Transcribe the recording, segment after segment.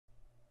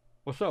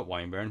What's up,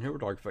 Wayne Barron here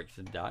with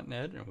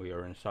ArtFX.net, and we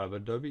are inside of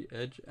Adobe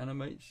Edge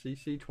Animate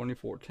CC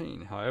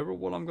 2014. However,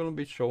 what I'm going to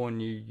be showing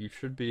you, you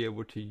should be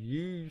able to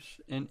use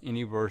in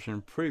any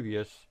version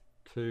previous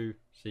to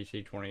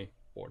CC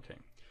 2014.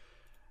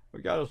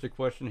 We got us a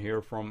question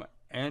here from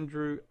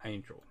Andrew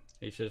Angel.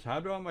 He says,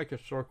 how do I make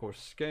a circle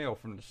scale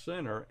from the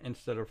center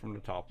instead of from the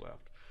top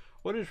left?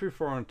 What he's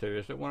referring to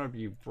is that whenever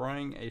you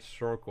bring a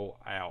circle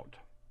out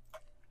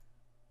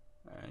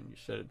and you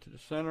set it to the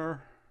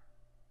center.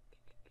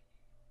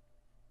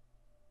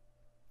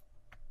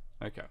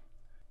 Okay.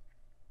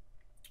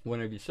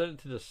 Whenever you set it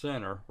to the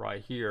center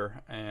right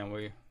here, and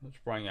let's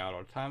bring out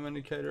our time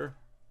indicator,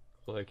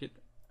 click it,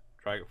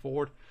 drag it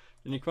forward,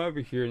 then you come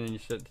over here and then you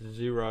set it to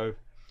 0,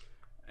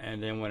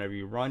 and then whenever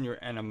you run your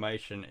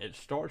animation, it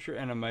starts your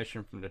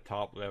animation from the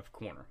top left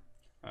corner.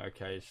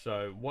 Okay,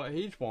 so what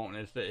he's wanting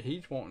is that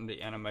he's wanting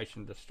the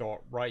animation to start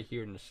right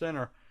here in the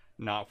center,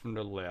 not from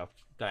the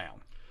left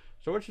down.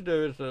 So what you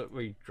do is that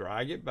we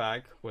drag it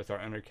back with our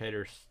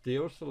indicator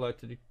still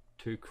selected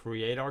to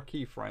create our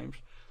keyframes.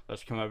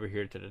 Let's come over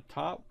here to the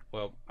top.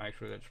 Well,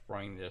 actually, let's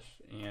bring this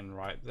in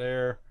right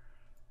there.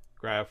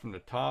 Grab from the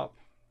top,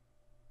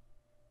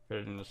 put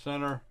it in the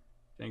center,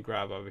 then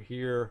grab over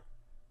here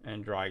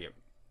and drag it.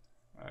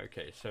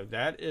 Okay, so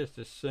that is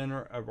the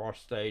center of our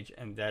stage,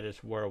 and that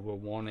is where we're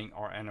wanting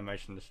our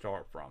animation to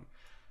start from.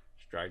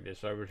 Let's drag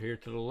this over here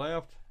to the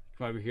left,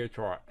 come over here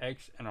to our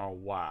X and our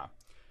Y.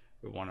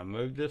 We want to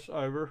move this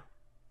over.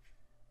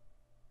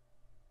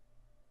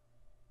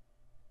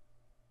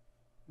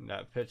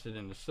 That puts it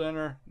in the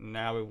center.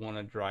 Now we want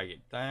to drag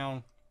it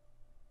down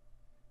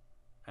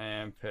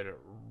and put it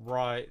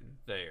right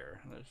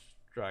there. Let's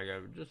drag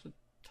over just a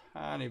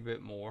tiny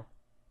bit more.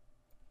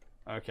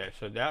 Okay,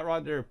 so that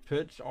right there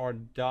puts our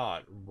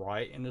dot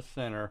right in the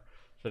center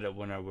so that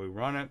whenever we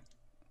run it,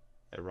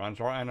 it runs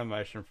our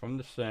animation from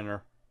the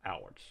center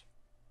outwards.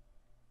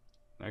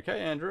 Okay,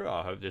 Andrew,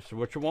 I hope this is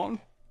what you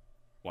want.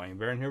 Wayne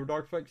Barron here with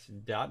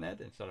ArtFX.net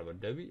inside of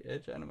Adobe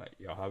Edge Animate.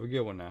 Y'all have a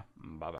good one now. Bye-bye.